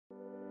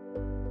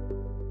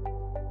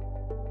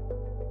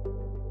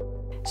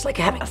It's like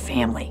having a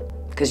family,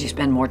 because you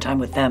spend more time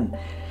with them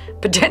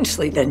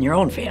potentially than your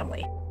own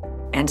family.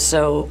 And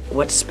so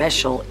what's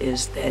special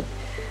is that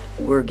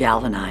we're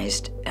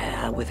galvanized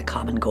with a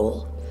common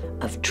goal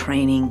of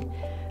training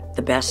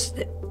the best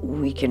that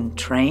we can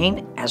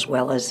train, as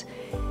well as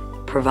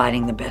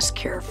providing the best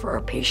care for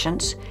our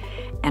patients,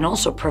 and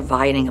also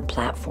providing a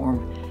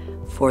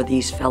platform for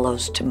these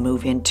fellows to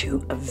move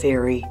into a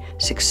very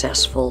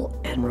successful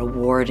and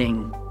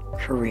rewarding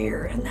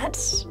career, and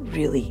that's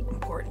really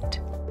important.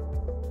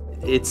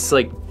 It's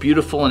like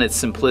beautiful in its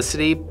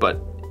simplicity,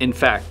 but in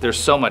fact, there's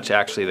so much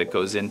actually that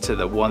goes into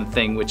the one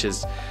thing, which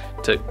is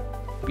to,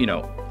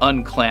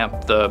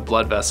 unclamp the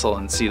blood vessel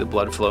and see the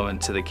blood flow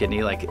into the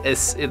kidney. Like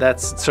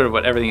that's sort of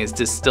what everything is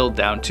distilled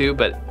down to,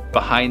 but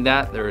behind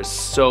that, there is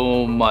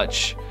so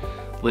much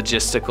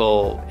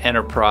logistical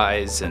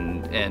enterprise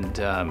and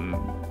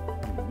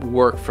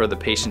work for the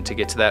patient to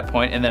get to that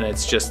point, and then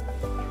it's just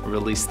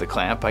release the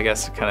clamp. I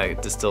guess it kind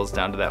of distills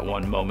down to that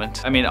one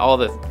moment. I mean, all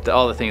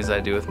the things I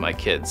do with my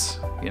kids,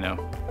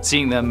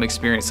 seeing them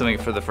experience something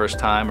for the first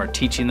time, or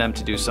teaching them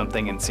to do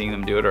something and seeing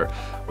them do it, or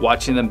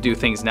watching them do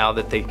things now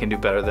that they can do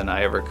better than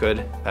I ever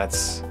could.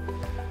 That's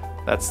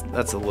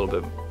a little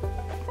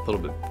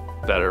bit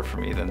better for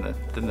me than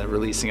the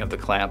releasing of the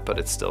clamp, but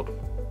it's still,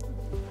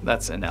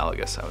 that's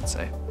analogous, I would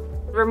say.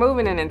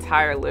 Removing an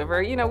entire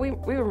liver,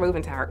 we remove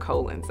entire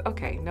colons.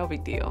 Okay, no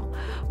big deal.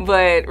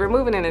 But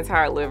removing an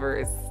entire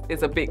liver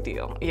is a big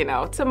deal,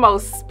 to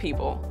most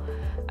people.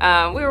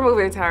 We remove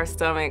an entire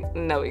stomach,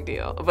 no big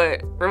deal.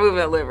 But removing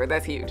a liver,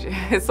 that's huge.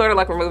 It's sort of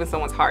like removing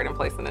someone's heart and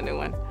placing a new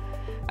one.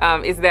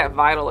 It's that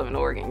vital of an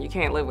organ. You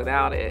can't live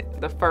without it.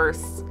 The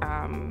first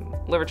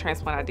liver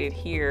transplant I did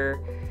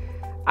here,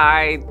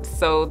 I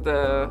sewed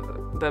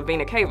the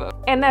vena cava.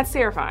 And that's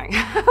terrifying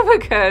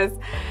because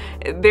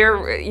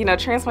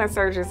transplant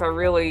surgeons are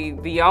really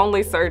the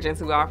only surgeons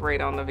who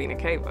operate on the vena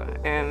cava.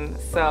 And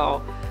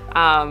so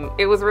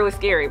it was really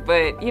scary.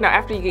 But,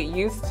 after you get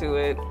used to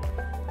it,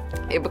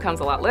 it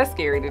becomes a lot less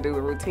scary to do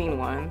the routine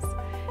ones.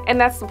 And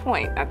that's the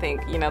point. I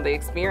think, the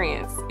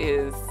experience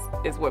is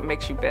what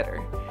makes you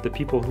better. The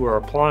people who are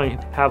applying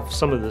have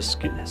some of the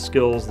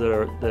skills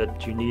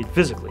that you need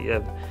physically.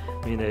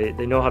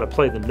 They know how to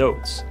play the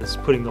notes. It's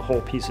putting the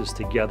whole pieces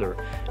together,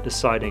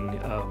 deciding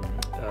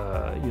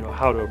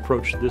how to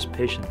approach this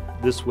patient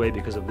this way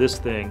because of this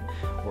thing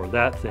or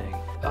that thing.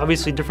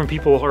 Obviously, different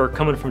people are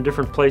coming from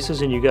different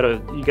places, and you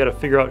gotta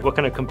figure out what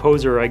kind of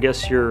composer, I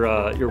guess,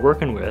 you're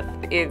working with.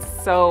 It's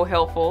so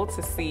helpful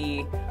to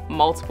see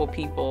multiple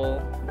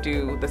people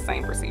do the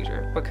same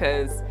procedure,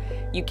 because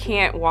you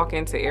can't walk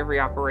into every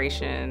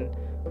operation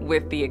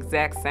with the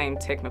exact same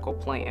technical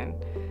plan.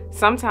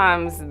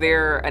 Sometimes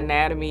their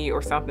anatomy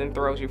or something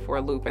throws you for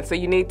a loop, and so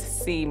you need to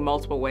see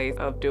multiple ways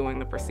of doing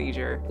the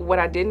procedure. What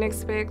I didn't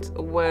expect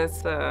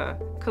was the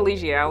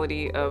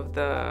collegiality of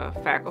the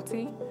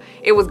faculty.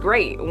 It was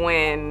great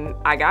when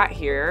I got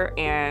here,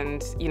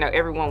 and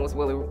everyone was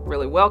really,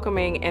 really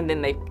welcoming, and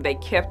then they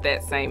kept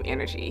that same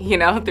energy,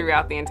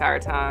 throughout the entire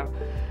time.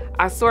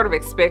 I sort of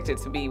expected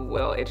to be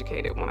well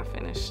educated when I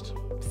finished,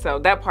 so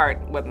that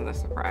part wasn't a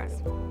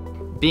surprise.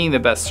 Being the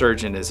best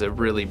surgeon is a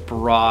really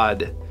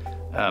broad,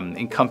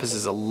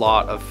 encompasses a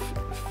lot of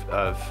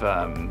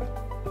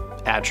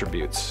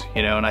attributes,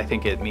 and I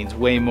think it means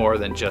way more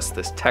than just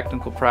this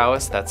technical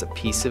prowess. That's a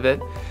piece of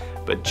it,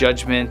 but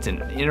judgment and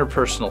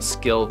interpersonal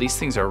skill, these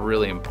things are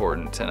really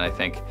important. And I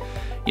think,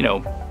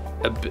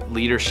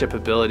 leadership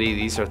ability,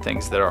 these are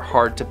things that are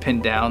hard to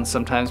pin down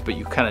sometimes, but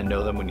you kind of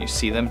know them when you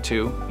see them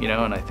too,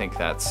 and I think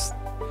that's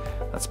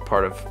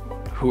part of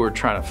who we're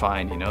trying to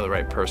find, the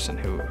right person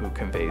who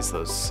conveys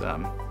those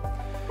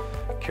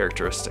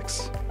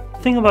characteristics.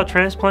 The thing about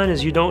transplant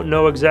is you don't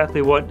know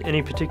exactly what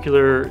any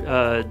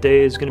particular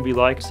day is going to be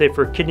like. Say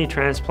for kidney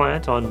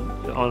transplant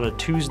on a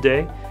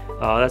Tuesday,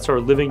 that's our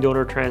living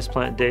donor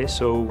transplant day,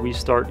 so we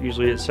start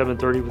usually at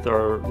 7:30 with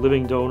our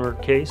living donor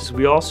case.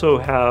 We also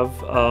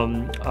have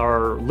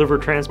our liver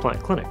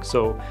transplant clinic,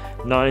 so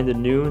 9 to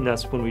noon,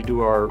 that's when we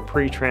do our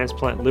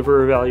pre-transplant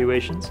liver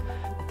evaluations.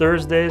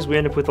 Thursdays, we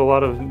end up with a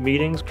lot of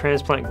meetings,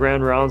 transplant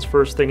grand rounds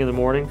first thing in the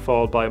morning,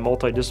 followed by a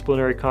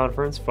multidisciplinary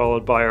conference,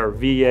 followed by our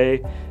VA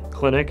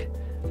clinic,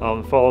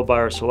 followed by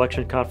our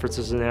selection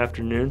conferences in the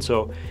afternoon.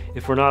 So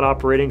if we're not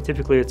operating,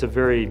 typically it's a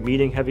very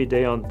meeting-heavy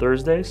day on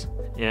Thursdays.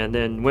 And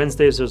then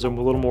Wednesdays, there's a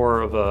little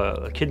more of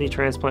a kidney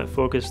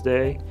transplant-focused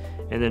day.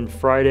 And then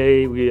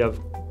Friday, we have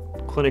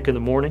clinic in the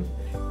morning.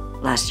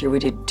 Last year we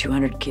did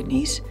 200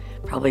 kidneys,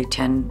 probably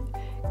 10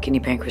 kidney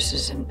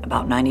pancreases and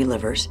about 90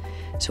 livers.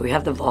 So we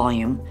have the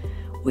volume.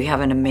 We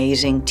have an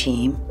amazing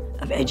team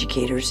of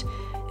educators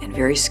and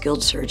very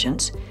skilled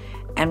surgeons,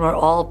 and we're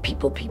all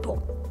people.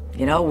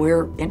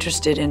 We're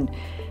interested in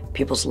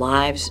people's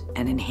lives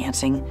and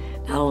enhancing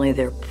not only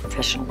their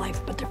professional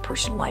life, but their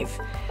personal life,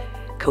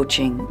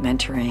 coaching,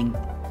 mentoring,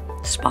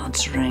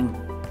 sponsoring,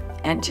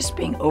 and just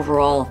being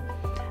overall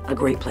a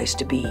great place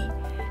to be.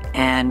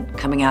 And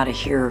coming out of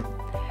here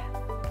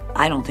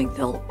I don't think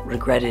they'll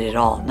regret it at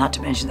all. Not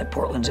to mention that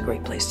Portland's a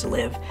great place to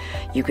live.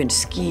 You can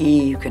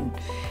ski, you can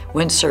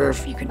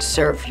windsurf, you can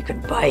surf, you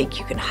can bike,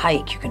 you can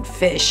hike, you can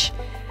fish.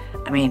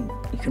 I mean,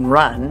 you can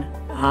run.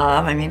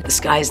 The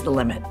sky's the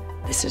limit.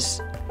 This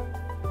is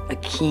a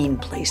keen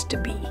place to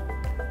be,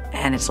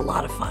 and it's a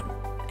lot of fun.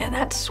 And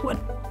that's what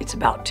it's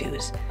about too,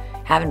 is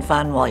having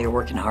fun while you're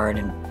working hard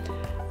and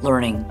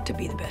learning to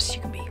be the best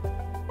you can be.